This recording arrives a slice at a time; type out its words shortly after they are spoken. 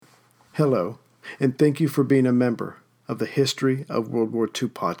Hello, and thank you for being a member of the History of World War II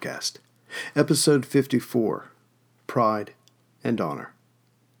podcast, Episode 54, Pride and Honor.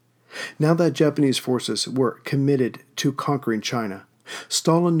 Now that Japanese forces were committed to conquering China,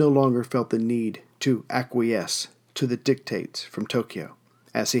 Stalin no longer felt the need to acquiesce to the dictates from Tokyo,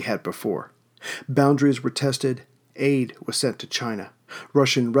 as he had before. Boundaries were tested, aid was sent to China,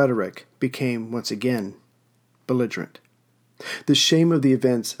 Russian rhetoric became once again belligerent. The shame of the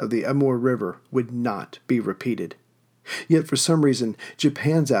events of the Amur River would not be repeated. Yet for some reason,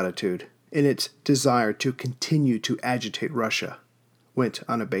 Japan's attitude, in its desire to continue to agitate Russia, went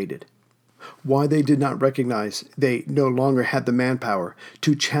unabated. Why they did not recognize they no longer had the manpower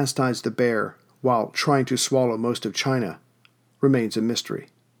to chastise the bear while trying to swallow most of China remains a mystery.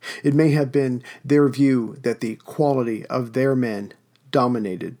 It may have been their view that the quality of their men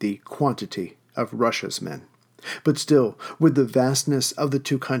dominated the quantity of Russia's men. But still, with the vastness of the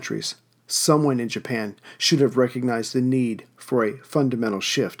two countries, someone in Japan should have recognized the need for a fundamental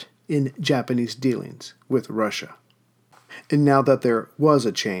shift in Japanese dealings with Russia. And now that there was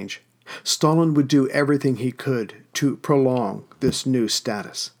a change, Stalin would do everything he could to prolong this new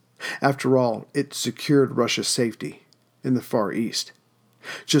status. After all, it secured Russia's safety in the Far East.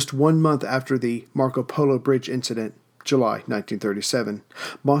 Just 1 month after the Marco Polo Bridge incident, July 1937,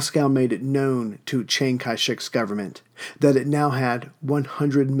 Moscow made it known to Chiang Kai-shek's government that it now had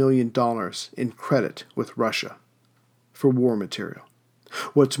 $100 million in credit with Russia for war material.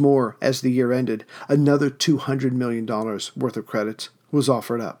 What's more, as the year ended, another $200 million worth of credits was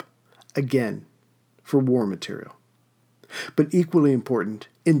offered up, again for war material. But equally important,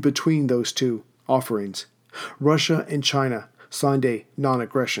 in between those two offerings, Russia and China signed a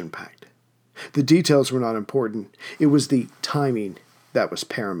non-aggression pact. The details were not important. It was the timing that was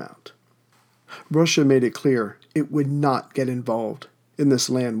paramount. Russia made it clear it would not get involved in this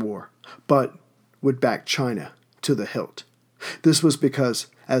land war, but would back China to the hilt. This was because,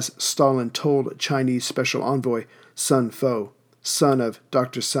 as Stalin told Chinese Special Envoy Sun Fo, son of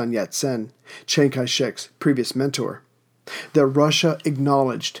Dr. Sun Yat-sen, Chiang Kai-shek's previous mentor, that Russia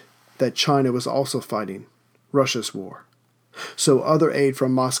acknowledged that China was also fighting Russia's war. So other aid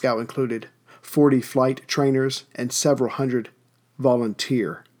from Moscow included 40 flight trainers and several hundred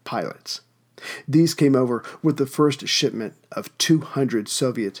volunteer pilots. These came over with the first shipment of 200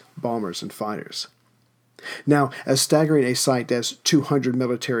 Soviet bombers and fighters. Now, as staggering a sight as 200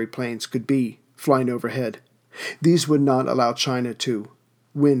 military planes could be flying overhead, these would not allow China to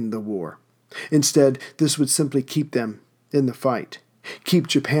win the war. Instead, this would simply keep them in the fight, keep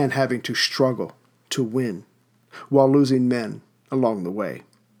Japan having to struggle to win, while losing men along the way.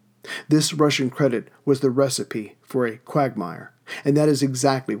 This Russian credit was the recipe for a quagmire, and that is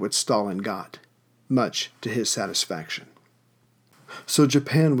exactly what Stalin got, much to his satisfaction. So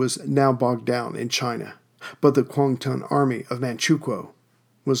Japan was now bogged down in China, but the Kwangtung Army of Manchukuo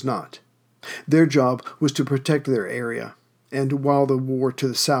was not. Their job was to protect their area, and while the war to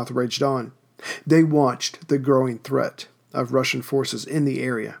the south raged on, they watched the growing threat of Russian forces in the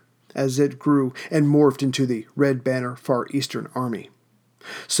area as it grew and morphed into the Red Banner Far Eastern Army.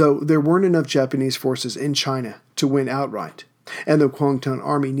 So there weren't enough Japanese forces in China to win outright, and the Kwangtung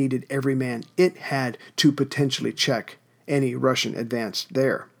Army needed every man it had to potentially check any Russian advance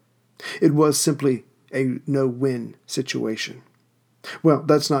there. It was simply a no-win situation. Well,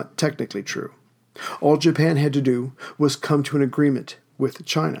 that's not technically true. All Japan had to do was come to an agreement with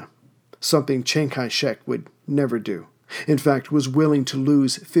China, something Chiang Kai-shek would never do. In fact, was willing to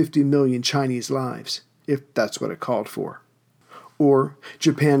lose 50 million Chinese lives, if that's what it called for. Or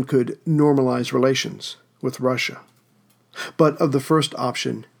Japan could normalize relations with Russia. But of the first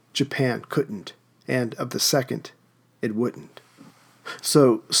option, Japan couldn't, and of the second, it wouldn't.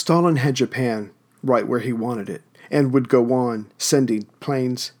 So Stalin had Japan right where he wanted it, and would go on sending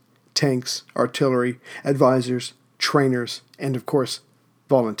planes, tanks, artillery, advisors, trainers, and of course,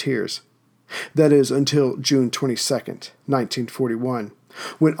 volunteers. That is until June 22nd, 1941,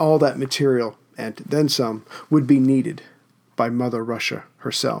 when all that material, and then some, would be needed by Mother Russia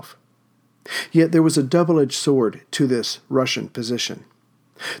herself. Yet there was a double-edged sword to this Russian position.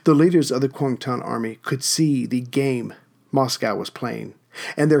 The leaders of the Kwangtung Army could see the game Moscow was playing,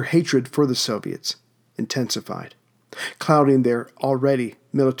 and their hatred for the Soviets intensified, clouding their already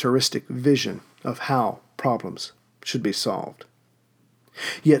militaristic vision of how problems should be solved.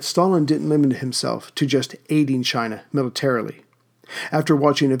 Yet Stalin didn't limit himself to just aiding China militarily. After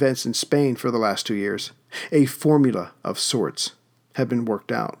watching events in Spain for the last 2 years, a formula of sorts had been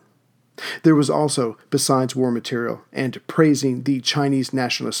worked out. There was also, besides war material and praising the Chinese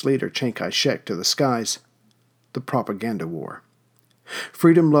nationalist leader Chiang Kai-shek to the skies, the propaganda war.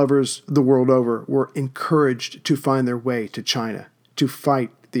 Freedom lovers the world over were encouraged to find their way to China to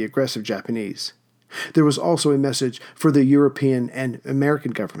fight the aggressive Japanese. There was also a message for the European and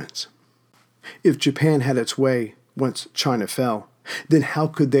American governments. If Japan had its way once China fell, then how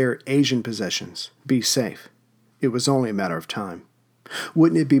could their Asian possessions be safe? It was only a matter of time.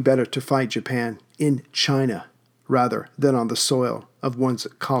 Wouldn't it be better to fight Japan in China rather than on the soil of one's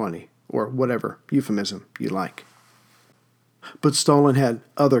colony, or whatever euphemism you like? But Stalin had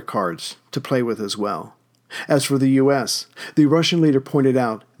other cards to play with as well. As for the U.S., the Russian leader pointed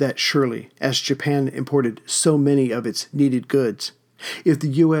out that surely, as Japan imported so many of its needed goods, if the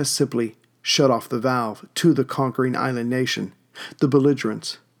U.S. simply shut off the valve to the conquering island nation, the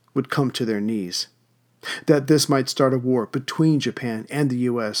belligerents would come to their knees. That this might start a war between Japan and the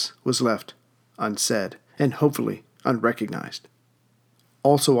U.S. was left unsaid and hopefully unrecognized.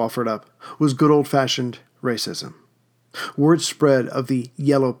 Also offered up was good old-fashioned racism. Word spread of the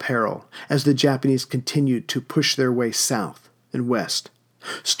Yellow Peril as the Japanese continued to push their way south and west.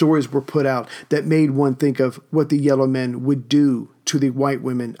 Stories were put out that made one think of what the yellow men would do to the white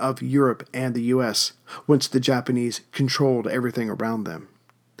women of Europe and the U.S. once the Japanese controlled everything around them.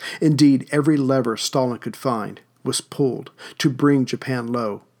 Indeed, every lever Stalin could find was pulled to bring Japan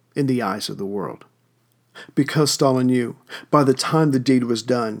low in the eyes of the world. Because Stalin knew, by the time the deed was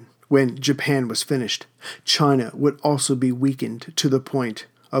done, when Japan was finished, China would also be weakened to the point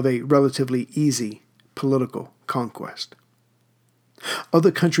of a relatively easy political conquest.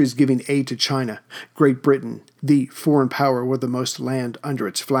 Other countries giving aid to China, Great Britain, the foreign power with the most land under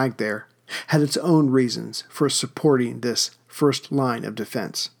its flag there, had its own reasons for supporting this first line of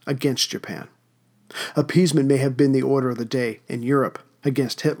defense against Japan. Appeasement may have been the order of the day in Europe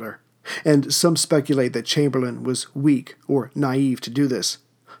against Hitler, and some speculate that Chamberlain was weak or naive to do this.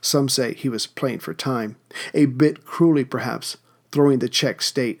 Some say he was playing for time, a bit cruelly perhaps, throwing the Czech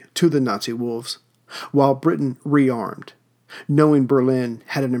state to the Nazi wolves, while Britain rearmed, knowing Berlin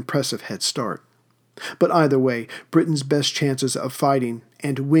had an impressive head start. But either way, Britain's best chances of fighting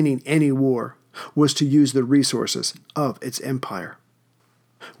and winning any war was to use the resources of its empire,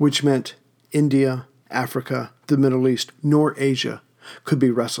 which meant India, Africa, the Middle East, nor Asia could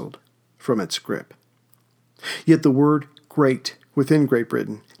be wrestled from its grip. Yet the word great within Great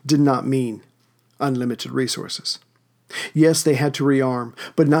Britain did not mean unlimited resources. Yes, they had to rearm,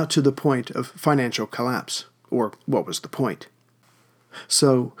 but not to the point of financial collapse, or what was the point?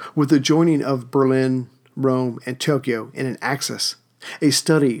 So, with the joining of Berlin, Rome, and Tokyo in an axis, a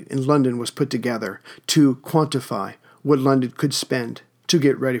study in London was put together to quantify what London could spend to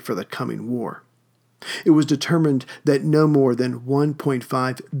get ready for the coming war. It was determined that no more than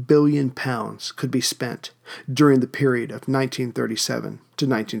 £1.5 billion could be spent during the period of 1937 to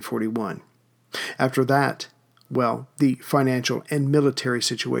 1941. After that, well, the financial and military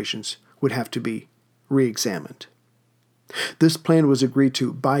situations would have to be re-examined. This plan was agreed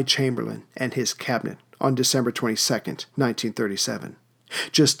to by Chamberlain and his cabinet on December 22, 1937,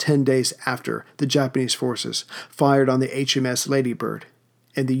 just 10 days after the Japanese forces fired on the HMS Lady Bird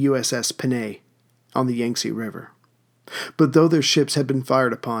and the USS Panay on the Yangtze River. But though their ships had been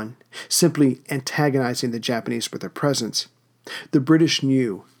fired upon, simply antagonizing the Japanese with their presence, the British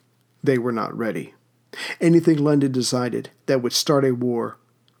knew they were not ready. Anything London decided that would start a war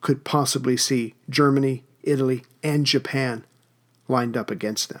could possibly see Germany, Italy, and Japan lined up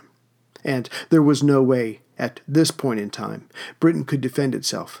against them. And there was no way, at this point in time, Britain could defend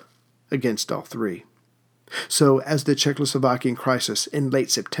itself against all three. So, as the Czechoslovakian crisis in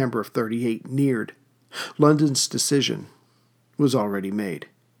late September of 1938 neared, London's decision was already made.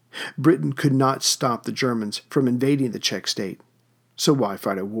 Britain could not stop the Germans from invading the Czech state, so why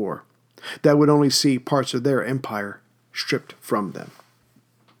fight a war that would only see parts of their empire stripped from them?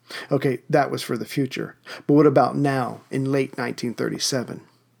 Okay, that was for the future. But what about now, in late 1937?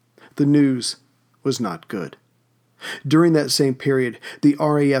 The news was not good. During that same period, the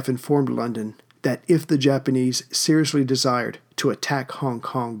RAF informed London that if the Japanese seriously desired to attack Hong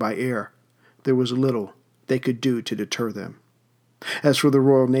Kong by air, there was little they could do to deter them. As for the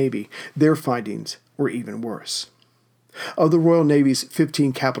Royal Navy, their findings were even worse. Of the Royal Navy's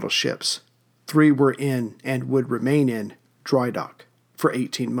 15 capital ships, 3 were in and would remain in dry dock for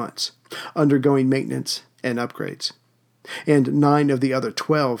 18 months, undergoing maintenance and upgrades. And 9 of the other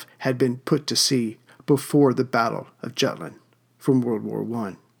 12 had been put to sea before the Battle of Jutland from World War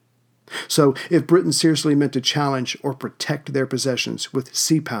I. So, if Britain seriously meant to challenge or protect their possessions with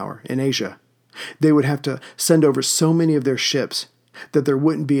sea power in Asia, they would have to send over so many of their ships that there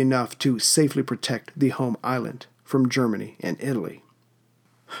wouldn't be enough to safely protect the home island from Germany and Italy.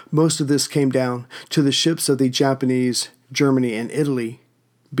 Most of this came down to the ships of the Japanese Germany and Italy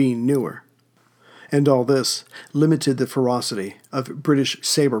being newer. And all this limited the ferocity of British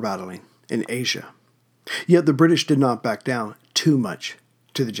saber battling in Asia. Yet the British did not back down too much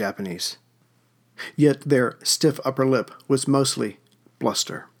to the Japanese. Yet their stiff upper lip was mostly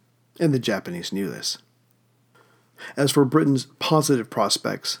bluster, and the Japanese knew this. As for Britain's positive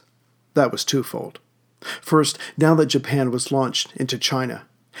prospects, that was twofold. First, now that Japan was launched into China,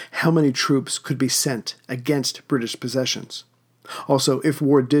 how many troops could be sent against British possessions? Also, if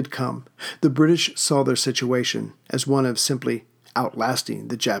war did come, the British saw their situation as one of simply outlasting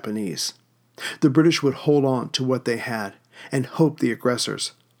the Japanese. The British would hold on to what they had and hope the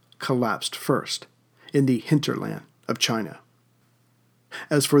aggressors collapsed first in the hinterland of China.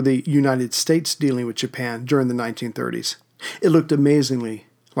 As for the United States dealing with Japan during the 1930s, it looked amazingly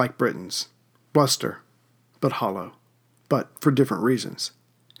like Britain's. Bluster, but hollow, but for different reasons.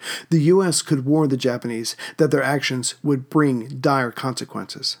 The U.S. could warn the Japanese that their actions would bring dire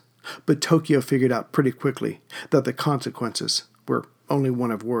consequences, but Tokyo figured out pretty quickly that the consequences were only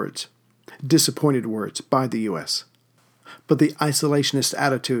one of words, disappointed words by the U.S. But the isolationist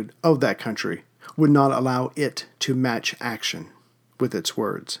attitude of that country would not allow it to match action with its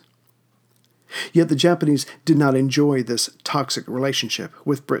words. Yet the Japanese did not enjoy this toxic relationship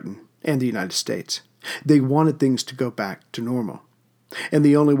with Britain and the United States. They wanted things to go back to normal. And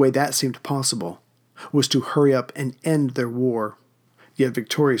the only way that seemed possible was to hurry up and end their war, yet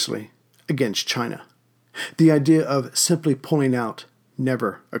victoriously, against China. The idea of simply pulling out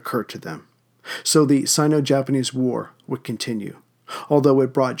never occurred to them. So the Sino-Japanese War would continue, although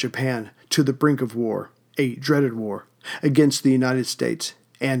it brought Japan to the brink of war, a dreaded war, against the United States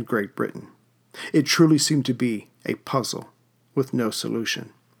and Great Britain. It truly seemed to be a puzzle with no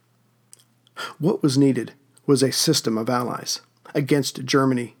solution. What was needed was a system of allies against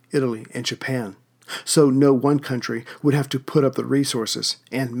Germany, Italy, and Japan, so no one country would have to put up the resources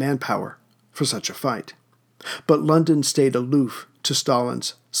and manpower for such a fight. But London stayed aloof to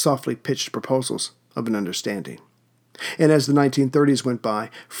Stalin's softly pitched proposals of an understanding. And as the 1930s went by,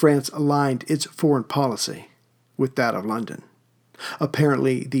 France aligned its foreign policy with that of London.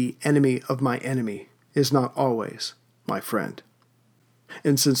 Apparently, the enemy of my enemy is not always my friend.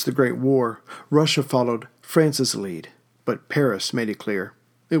 And since the Great War, Russia followed France's lead, but Paris made it clear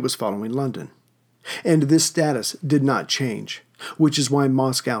it was following London. And this status did not change, which is why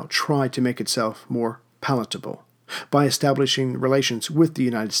Moscow tried to make itself more palatable by establishing relations with the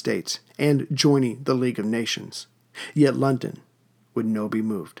United States and joining the League of Nations. Yet London would no be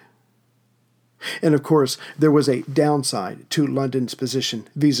moved. And of course, there was a downside to London's position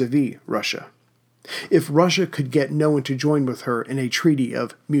vis-a-vis Russia. If Russia could get no one to join with her in a treaty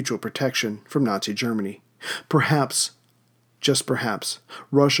of mutual protection from Nazi Germany, perhaps, just perhaps,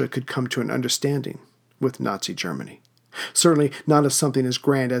 Russia could come to an understanding with Nazi Germany. Certainly not as something as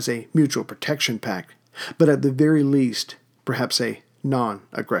grand as a mutual protection pact, but at the very least, perhaps a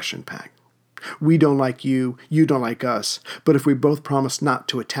non-aggression pact. We don't like you, you don't like us, but if we both promise not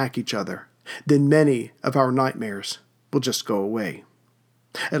to attack each other, then many of our nightmares will just go away.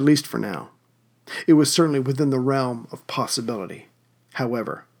 At least for now. It was certainly within the realm of possibility,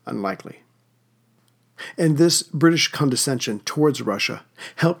 however unlikely. And this British condescension towards Russia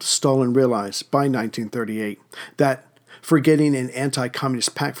helped Stalin realize by 1938 that, forgetting an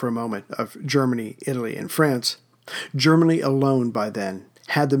anti-communist pact for a moment of Germany, Italy, and France, Germany alone by then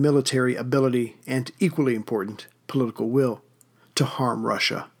had the military ability and, equally important, political will to harm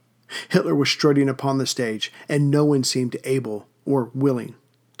Russia. Hitler was strutting upon the stage, and no one seemed able or willing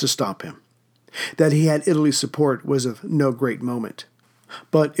to stop him. That he had Italy's support was of no great moment,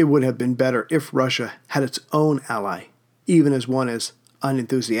 but it would have been better if Russia had its own ally, even as one as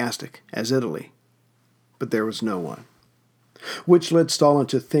unenthusiastic as Italy. But there was no one. Which led Stalin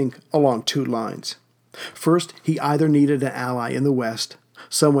to think along two lines. First, he either needed an ally in the West,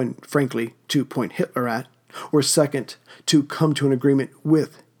 someone, frankly, to point Hitler at, or second, to come to an agreement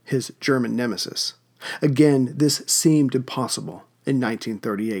with his German nemesis. Again, this seemed impossible in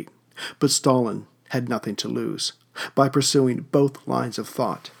 1938, but Stalin had nothing to lose by pursuing both lines of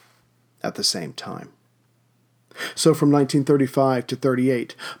thought at the same time. So from 1935 to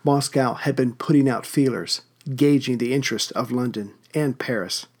 38, Moscow had been putting out feelers, gauging the interest of London and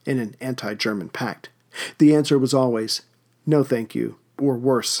Paris in an anti-German pact. The answer was always, no thank you, or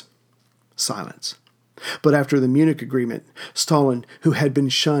worse, silence. But after the Munich Agreement, Stalin, who had been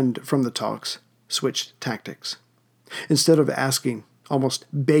shunned from the talks, switched tactics. Instead of asking, almost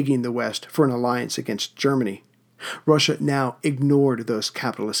begging the West for an alliance against Germany, Russia now ignored those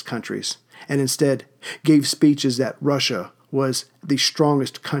capitalist countries and instead gave speeches that Russia was the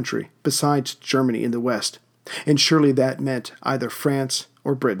strongest country besides Germany in the West And surely that meant either France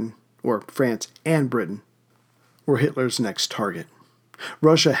or Britain, or France and Britain, were Hitler's next target.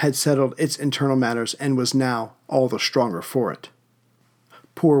 Russia had settled its internal matters and was now all the stronger for it.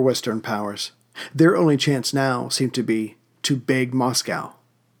 Poor Western powers. Their only chance now seemed to be to beg Moscow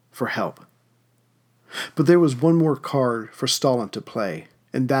for help. But there was one more card for Stalin to play,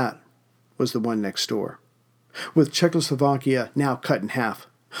 and that was the one next door. With Czechoslovakia now cut in half,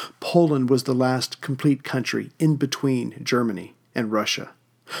 Poland was the last complete country in between Germany and Russia.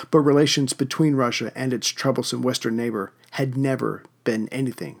 But relations between Russia and its troublesome western neighbor had never been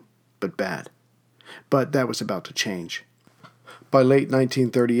anything but bad. But that was about to change. By late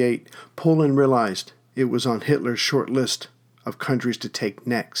 1938, Poland realized it was on Hitler's short list of countries to take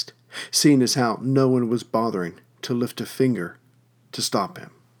next, seeing as how no one was bothering to lift a finger to stop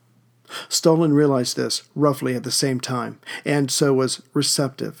him. Stalin realized this roughly at the same time, and so was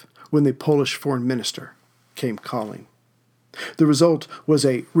receptive when the Polish foreign minister came calling. The result was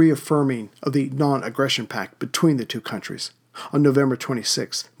a reaffirming of the non-aggression pact between the two countries on November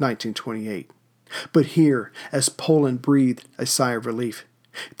 26, 1928. But here, as Poland breathed a sigh of relief,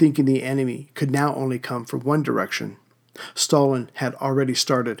 thinking the enemy could now only come from one direction, Stalin had already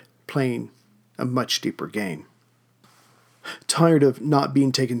started playing a much deeper game. Tired of not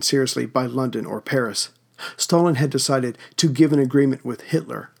being taken seriously by London or Paris, Stalin had decided to give an agreement with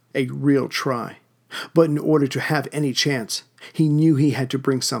Hitler a real try. But in order to have any chance, he knew he had to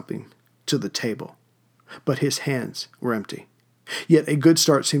bring something to the table. But his hands were empty. Yet a good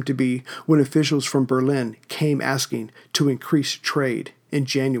start seemed to be when officials from Berlin came asking to increase trade in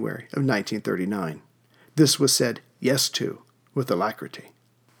January of 1939. This was said yes to with alacrity.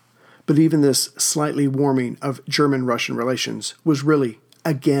 But even this slightly warming of German-Russian relations was really,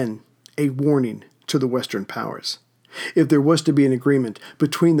 again, a warning to the Western powers. If there was to be an agreement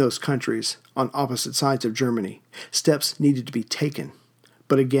between those countries on opposite sides of Germany, steps needed to be taken.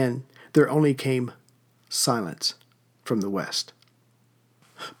 But again, there only came silence from the West.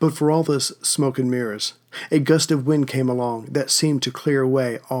 But for all this smoke and mirrors, a gust of wind came along that seemed to clear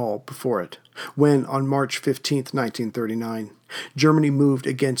away all before it, when, on March 15, 1939, Germany moved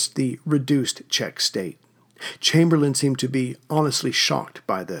against the reduced Czech state. Chamberlain seemed to be honestly shocked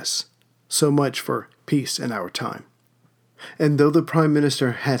by this. So much for peace in our time. And though the Prime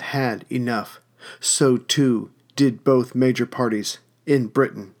Minister had had enough, so too did both major parties in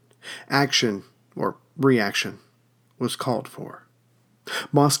Britain. Action, or reaction, was called for.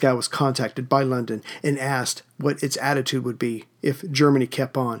 Moscow was contacted by London and asked what its attitude would be if Germany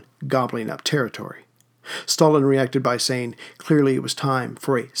kept on gobbling up territory. Stalin reacted by saying clearly it was time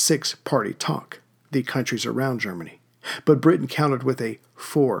for a six-party talk, the countries around Germany. But Britain countered with a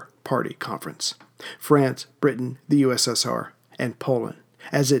four-party conference. France, Britain, the USSR, and Poland,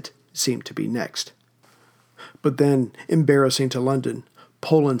 as it seemed to be next. But then, embarrassing to London,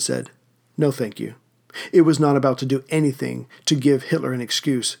 Poland said, "No thank you." It was not about to do anything to give Hitler an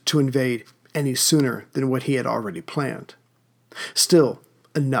excuse to invade any sooner than what he had already planned. Still,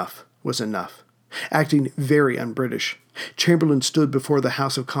 enough was enough. Acting very un-British, Chamberlain stood before the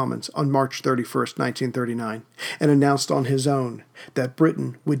House of Commons on March 31, 1939, and announced on his own that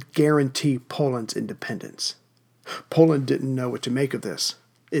Britain would guarantee Poland's independence. Poland didn't know what to make of this.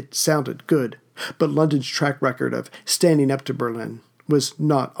 It sounded good, but London's track record of standing up to Berlin was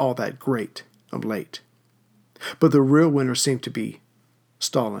not all that great of late. But the real winner seemed to be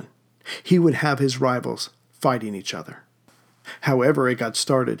Stalin. He would have his rivals fighting each other. However it got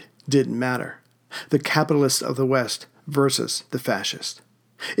started didn't matter. The capitalists of the West versus the fascists.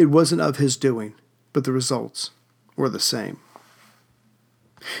 It wasn't of his doing, but the results were the same.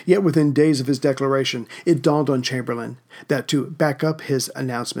 Yet within days of his declaration, it dawned on Chamberlain that to back up his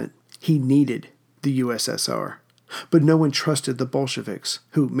announcement, he needed the USSR. But no one trusted the Bolsheviks,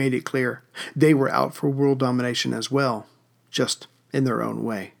 who made it clear they were out for world domination as well, just in their own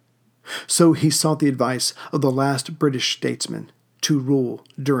way. So he sought the advice of the last British statesman to rule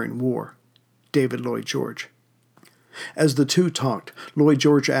during war, David Lloyd George. As the two talked, Lloyd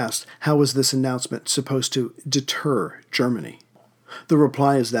George asked how was this announcement supposed to deter Germany. The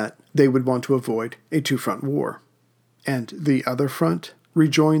reply is that they would want to avoid a two-front war. And the other front,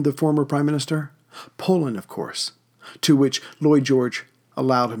 rejoined the former Prime Minister? Poland, of course, to which Lloyd George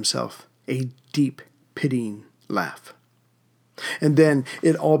allowed himself a deep, pitying laugh. And then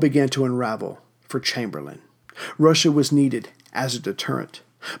it all began to unravel for Chamberlain. Russia was needed as a deterrent,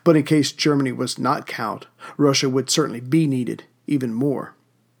 but in case Germany was not cowed, Russia would certainly be needed even more.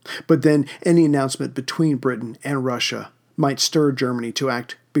 But then any announcement between Britain and Russia might stir Germany to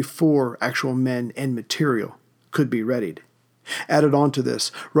act before actual men and material could be readied. Added on to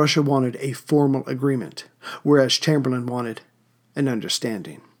this, Russia wanted a formal agreement, whereas Chamberlain wanted an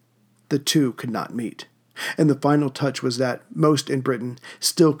understanding. The two could not meet. And the final touch was that most in Britain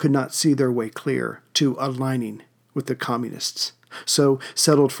still could not see their way clear to aligning with the communists, so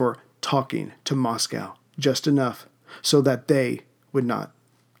settled for talking to Moscow just enough so that they would not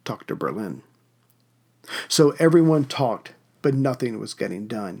talk to Berlin. So everyone talked, but nothing was getting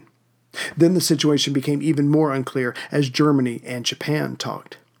done. Then the situation became even more unclear as Germany and Japan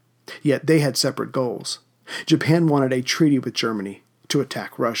talked. Yet they had separate goals. Japan wanted a treaty with Germany to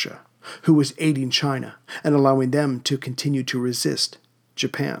attack Russia, who was aiding China and allowing them to continue to resist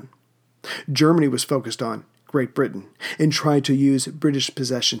Japan. Germany was focused on Great Britain and tried to use British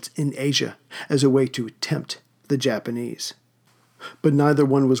possessions in Asia as a way to tempt the Japanese. But neither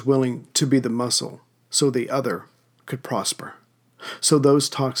one was willing to be the muscle so the other could prosper. So those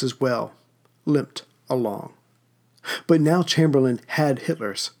talks as well limped along. But now Chamberlain had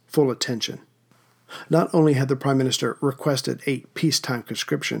Hitler's full attention. Not only had the Prime Minister requested a peacetime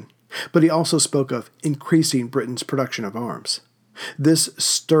conscription, but he also spoke of increasing Britain's production of arms. This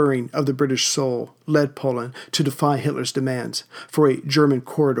stirring of the British soul led Poland to defy Hitler's demands for a German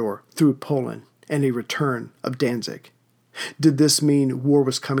corridor through Poland and a return of Danzig. Did this mean war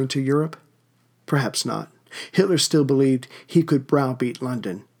was coming to Europe? Perhaps not. Hitler still believed he could browbeat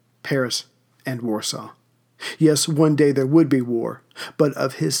London, Paris, and Warsaw. Yes, one day there would be war, but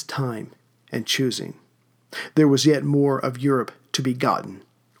of his time and choosing. There was yet more of Europe to be gotten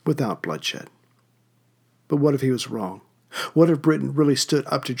without bloodshed. But what if he was wrong? What if Britain really stood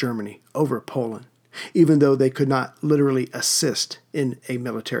up to Germany over Poland, even though they could not literally assist in a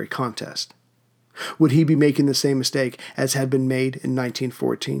military contest? Would he be making the same mistake as had been made in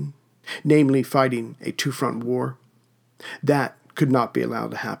 1914, namely fighting a two-front war? That could not be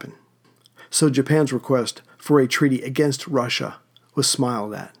allowed to happen. So Japan's request for a treaty against Russia was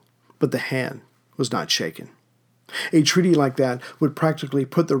smiled at, but the hand was not shaken. A treaty like that would practically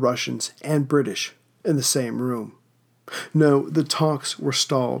put the Russians and British in the same room. No, the talks were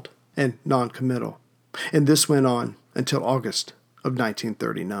stalled and non-committal, and this went on until August of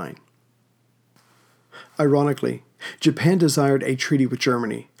 1939. Ironically, Japan desired a treaty with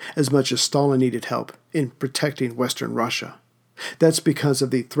Germany as much as Stalin needed help in protecting Western Russia. That's because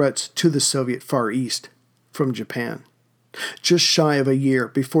of the threats to the Soviet Far East from Japan. Just shy of a year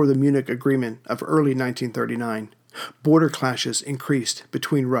before the Munich Agreement of early 1939, border clashes increased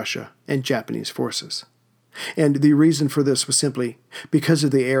between Russia and Japanese forces. And the reason for this was simply because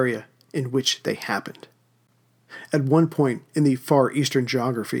of the area in which they happened. At one point in the Far Eastern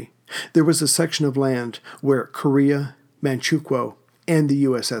geography, there was a section of land where Korea, Manchukuo, and the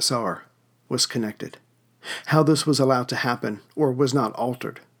USSR was connected. How this was allowed to happen, or was not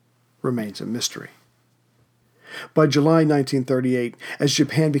altered, remains a mystery. By July 1938, as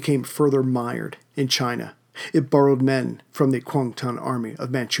Japan became further mired in China, it borrowed men from the Kwangtung Army of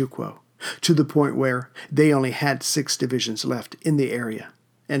Manchukuo, to the point where they only had 6 divisions left in the area,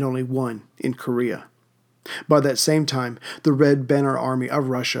 and only 1 in Korea. By that same time, the Red Banner Army of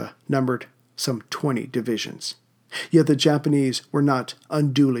Russia numbered some 20 divisions. Yet the Japanese were not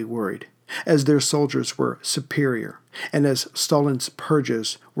unduly worried, as their soldiers were superior, and as Stalin's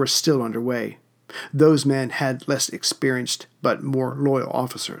purges were still underway. Those men had less experienced but more loyal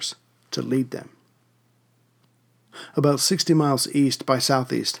officers to lead them. About 60 miles east by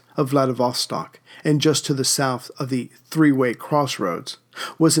southeast of Vladivostok, and just to the south of the three-way crossroads,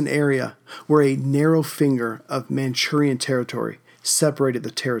 was an area where a narrow finger of Manchurian territory separated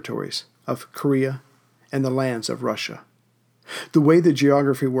the territories of Korea and the lands of Russia. The way the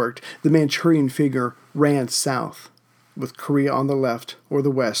geography worked, the Manchurian finger ran south, with Korea on the left or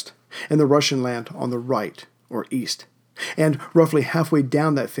the west, and the Russian land on the right or east. And roughly halfway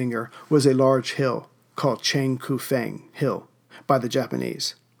down that finger was a large hill called Changkufeng Hill by the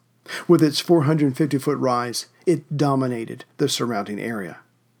Japanese. With its 450-foot rise, it dominated the surrounding area.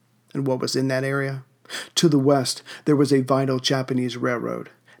 And what was in that area? To the west, there was a vital Japanese railroad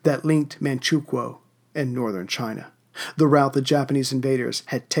that linked Manchukuo and northern China, the route the Japanese invaders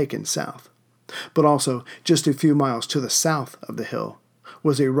had taken south. But also, just a few miles to the south of the hill,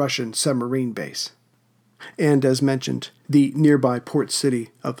 was a Russian submarine base. And, as mentioned, the nearby port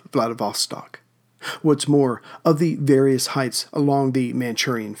city of Vladivostok. What's more, of the various heights along the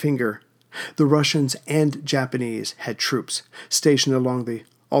Manchurian finger, the Russians and Japanese had troops stationed along the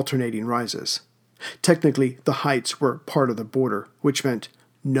alternating rises. Technically, the heights were part of the border, which meant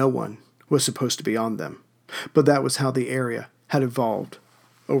no one was supposed to be on them. But that was how the area had evolved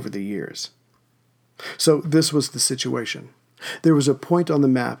over the years. So this was the situation. There was a point on the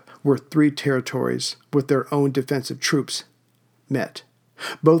map where 3 territories with their own defensive troops met.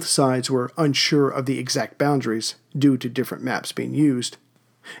 Both sides were unsure of the exact boundaries due to different maps being used,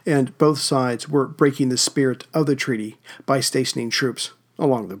 and both sides were breaking the spirit of the treaty by stationing troops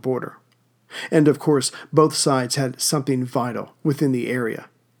along the border. And of course, both sides had something vital within the area.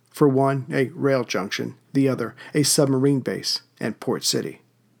 For one, a rail junction, the other, a submarine base and port city.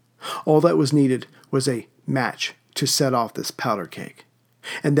 All that was needed was a match to set off this powder keg.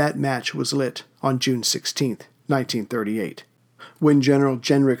 And that match was lit on June 16, 1938, when General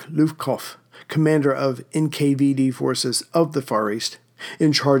Genrikh Lufkoff, commander of NKVD forces of the Far East,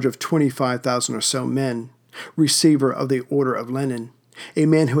 in charge of 25,000 or so men, receiver of the Order of Lenin, a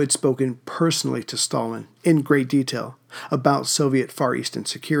man who had spoken personally to Stalin in great detail about Soviet Far Eastern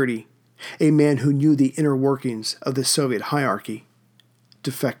security, a man who knew the inner workings of the Soviet hierarchy,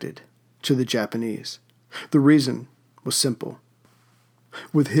 defected to the Japanese. The reason was simple.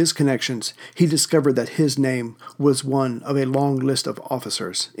 With his connections, he discovered that his name was one of a long list of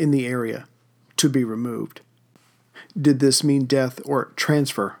officers in the area to be removed. Did this mean death or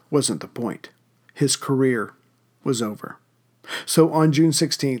transfer wasn't the point. His career was over. So on June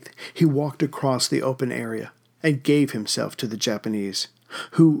 16th, he walked across the open area and gave himself to the Japanese,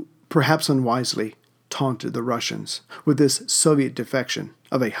 who, perhaps unwisely, taunted the Russians with this Soviet defection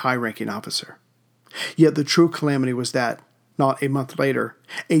of a high-ranking officer. Yet the true calamity was that, not a month later,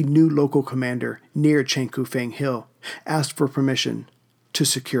 a new local commander near Changkufeng Hill asked for permission to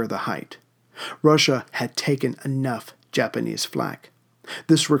secure the height. Russia had taken enough Japanese flak.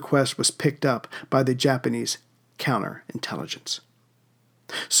 This request was picked up by the Japanese counterintelligence.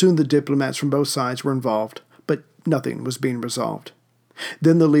 Soon the diplomats from both sides were involved, but nothing was being resolved.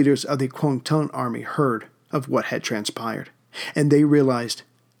 Then the leaders of the Kwangtung army heard of what had transpired, and they realized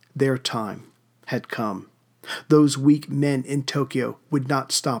their time had come. Those weak men in Tokyo would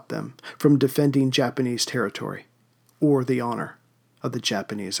not stop them from defending Japanese territory or the honor of the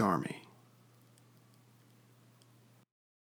Japanese army.